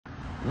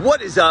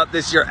What is up?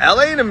 This is your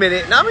LA in a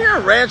minute, and I'm here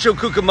at Rancho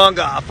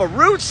Cucamonga off of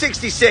Route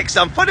 66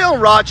 on Foothill in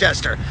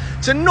Rochester.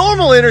 It's a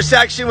normal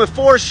intersection with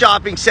 4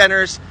 shopping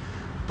centers,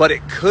 but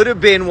it could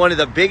have been one of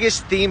the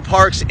biggest theme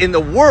parks in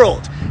the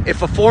world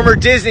if a former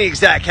Disney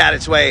exec had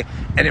its way.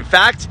 And in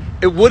fact,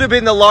 it would have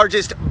been the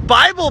largest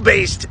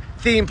Bible-based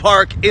theme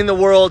park in the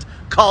world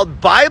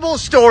called Bible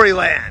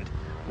Storyland.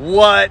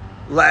 What?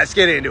 Let's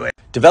get into it.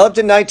 Developed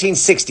in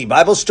 1960,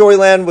 Bible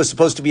Storyland was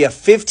supposed to be a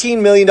 $15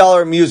 million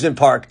amusement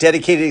park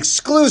dedicated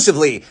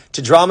exclusively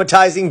to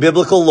dramatizing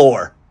biblical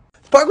lore.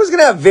 The park was going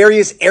to have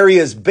various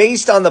areas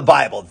based on the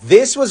Bible.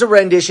 This was a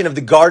rendition of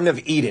the Garden of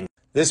Eden.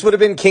 This would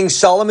have been King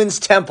Solomon's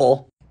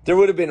temple. There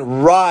would have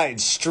been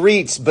rides,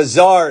 streets,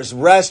 bazaars,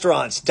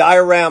 restaurants,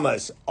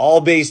 dioramas,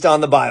 all based on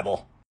the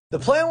Bible. The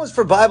plan was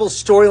for Bible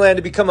Storyland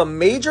to become a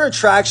major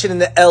attraction in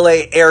the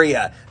LA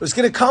area. It was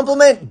going to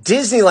complement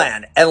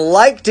Disneyland, and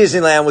like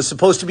Disneyland, was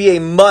supposed to be a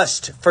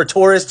must for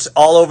tourists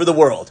all over the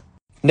world.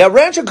 Now,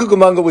 Rancho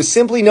Cucamonga was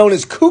simply known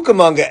as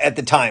Cucamonga at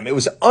the time. It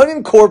was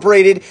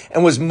unincorporated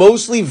and was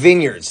mostly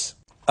vineyards.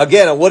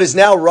 Again, on what is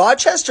now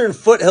Rochester and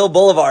Foothill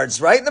Boulevards,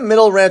 right in the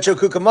middle of Rancho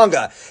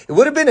Cucamonga, it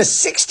would have been a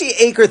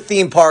 60-acre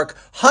theme park,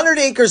 100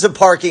 acres of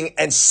parking,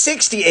 and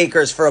 60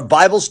 acres for a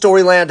Bible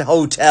Storyland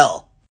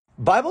hotel.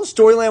 Bible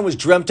Storyland was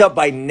dreamt up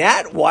by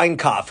Nat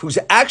Weinkauf, who's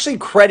actually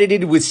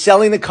credited with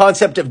selling the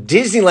concept of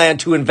Disneyland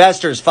to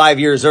investors 5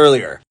 years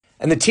earlier.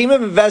 And the team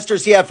of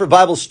investors he had for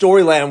Bible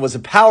Storyland was a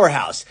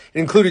powerhouse. It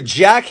included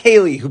Jack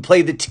Haley, who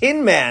played the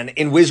Tin Man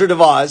in Wizard of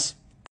Oz,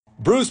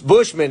 Bruce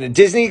Bushman, a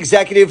Disney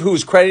executive who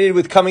was credited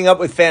with coming up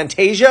with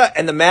Fantasia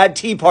and the Mad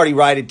Tea Party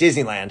ride at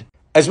Disneyland,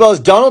 as well as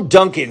Donald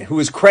Duncan, who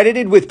was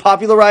credited with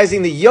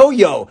popularizing the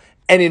yo-yo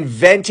and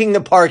inventing the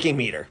parking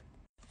meter.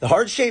 The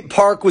heart-shaped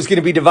park was going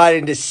to be divided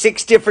into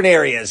 6 different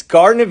areas: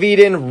 Garden of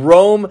Eden,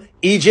 Rome,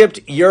 Egypt,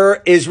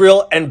 Ur,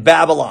 Israel, and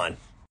Babylon.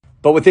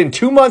 But within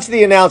 2 months of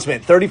the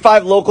announcement,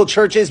 35 local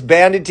churches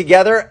banded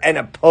together and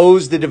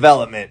opposed the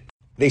development.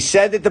 They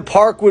said that the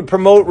park would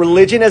promote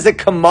religion as a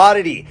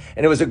commodity,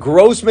 and it was a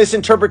gross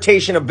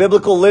misinterpretation of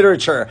biblical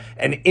literature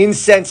and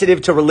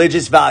insensitive to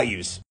religious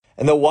values.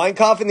 And though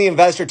Weinkauf and the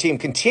investor team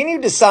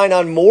continued to sign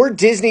on more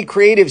Disney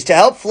creatives to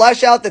help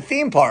flesh out the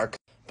theme park,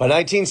 by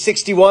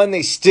 1961,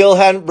 they still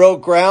hadn't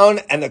broke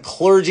ground, and the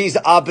clergy's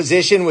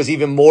opposition was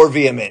even more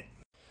vehement.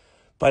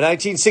 By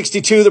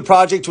 1962, the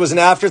project was an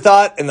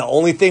afterthought, and the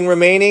only thing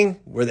remaining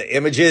were the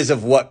images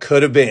of what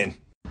could have been.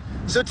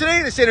 So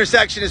today, this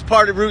intersection is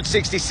part of Route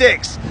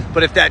 66,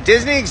 but if that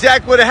Disney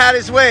exec would have had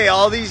his way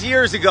all these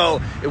years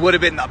ago, it would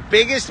have been the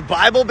biggest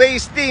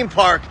Bible-based theme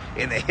park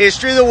in the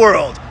history of the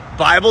world,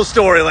 Bible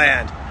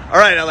Storyland. All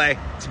right,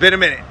 LA, it's been a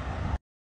minute.